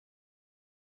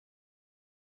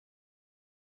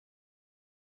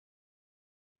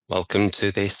Welcome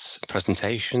to this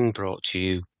presentation brought to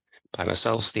you by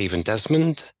myself, Stephen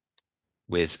Desmond,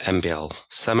 with MBL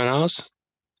Seminars.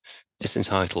 It's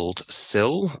entitled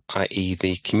CIL, i.e.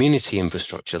 the Community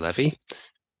Infrastructure Levy,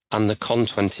 and the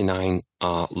Con29R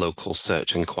Local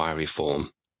Search Enquiry Form.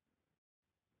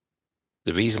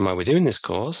 The reason why we're doing this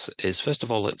course is, first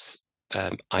of all, it's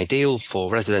ideal for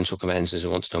residential conveyancers who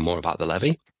want to know more about the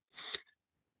levy,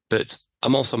 but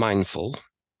I'm also mindful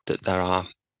that there are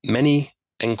many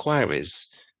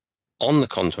enquiries on the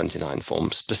Con29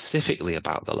 form specifically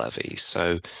about the levy.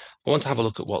 So I want to have a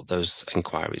look at what those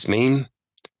enquiries mean,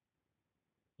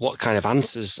 what kind of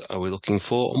answers are we looking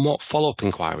for, and what follow-up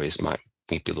enquiries might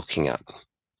we be looking at.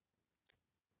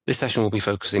 This session will be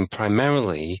focusing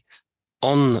primarily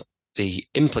on the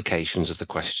implications of the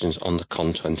questions on the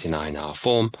Con29R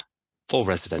form for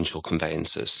residential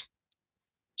conveyancers.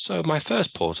 So my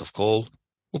first port of call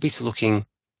will be to looking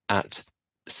at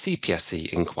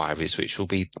CPSE inquiries, which will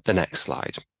be the next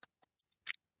slide.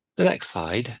 The next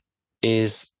slide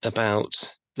is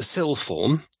about the CIL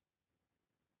form,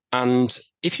 and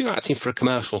if you're acting for a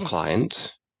commercial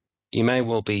client, you may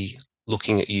well be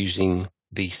looking at using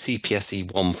the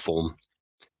CPSE 1 form.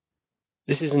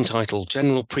 This is entitled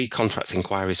General Pre-Contract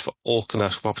Inquiries for All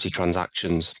Commercial Property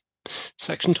Transactions.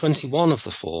 Section 21 of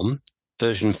the form,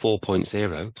 version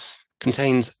 4.0,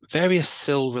 contains various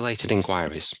CIL-related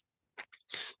inquiries.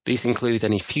 These include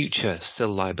any future CIL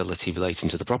liability relating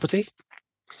to the property,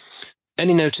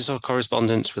 any notice or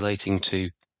correspondence relating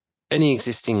to any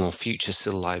existing or future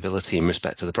CIL liability in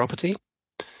respect to the property,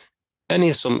 any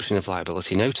assumption of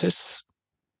liability notice,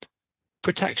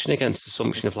 protection against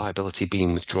assumption of liability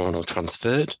being withdrawn or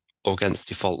transferred, or against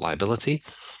default liability,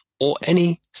 or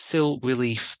any CIL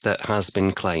relief that has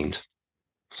been claimed.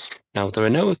 Now, there are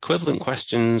no equivalent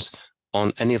questions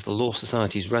on any of the Law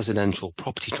Society's residential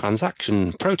property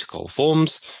transaction protocol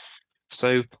forms,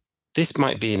 so this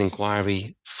might be an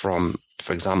inquiry from,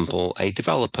 for example, a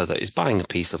developer that is buying a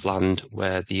piece of land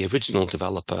where the original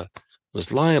developer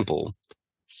was liable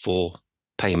for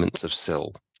payments of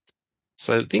CIL.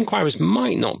 So the inquiries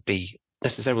might not be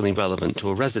necessarily relevant to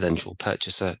a residential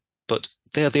purchaser, but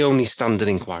they are the only standard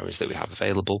inquiries that we have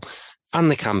available,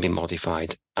 and they can be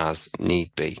modified as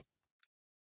need be.